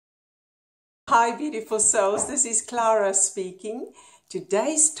Hi beautiful souls, this is Clara speaking.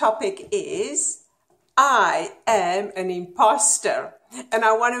 Today's topic is I am an imposter, and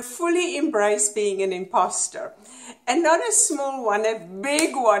I want to fully embrace being an imposter. And not a small one, a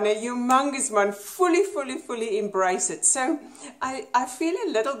big one, a humongous one, fully embrace it. So I feel a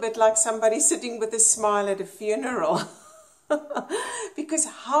little bit like somebody sitting with a smile at a funeral. Because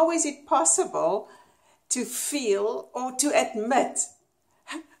how is it possible to feel or to admit,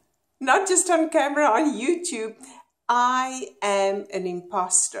 not just on camera, on YouTube, I am an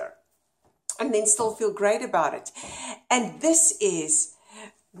imposter, and then still feel great about it? And this is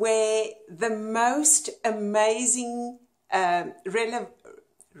where the most amazing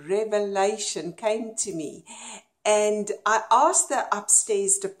revelation came to me. And I asked the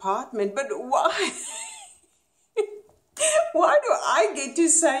upstairs department, but why? Why do I get to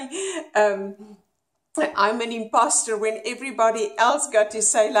say I'm an imposter when everybody else got to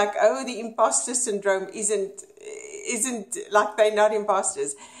say, like, oh, the imposter syndrome isn't like they're not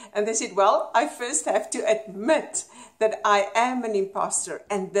imposters? And they said, well, I first have to admit that I am an imposter.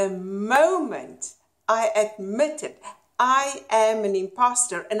 And the moment I admitted I am an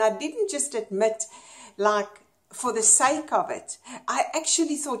imposter, and I didn't just admit like for the sake of it, I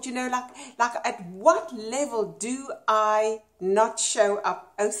actually thought, like at what level do I not show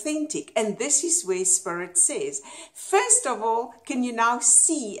up authentic? And this is where Spirit says, first of all, can you now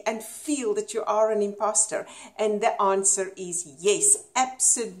see and feel that you are an imposter? And the answer is yes,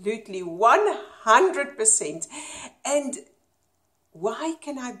 absolutely, 100%. And why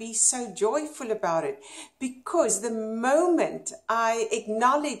can I be so joyful about it? Because the moment I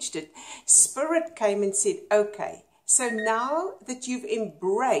acknowledged it, Spirit came and said, okay, so now that you've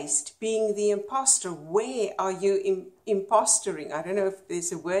embraced being the imposter, where are you impostering? I don't know if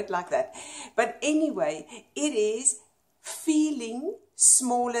there's a word like that. But anyway, it is feeling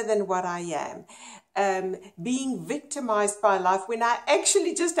smaller than what I am. Being victimized by life when I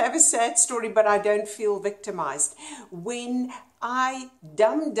actually just have a sad story, but I don't feel victimized. When I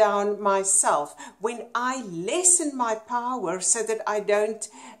dumb down myself, when I lessen my power so that I don't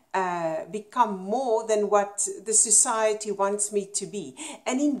become more than what the society wants me to be.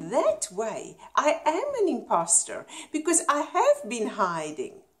 And in that way, I am an imposter because I have been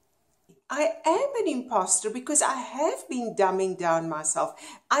hiding. I am an imposter because I have been dumbing down myself.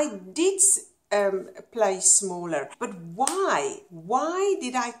 I did play smaller. But why? Why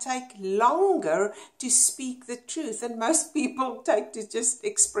did I take longer to speak the truth? And most people take to just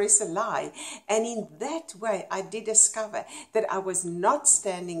express a lie. And in that way, I did discover that I was not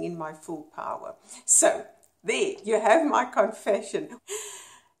standing in my full power. So there, you have my confession.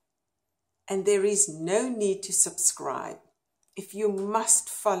 And there is no need to subscribe. If you must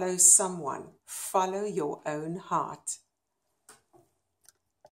follow someone, follow your own heart.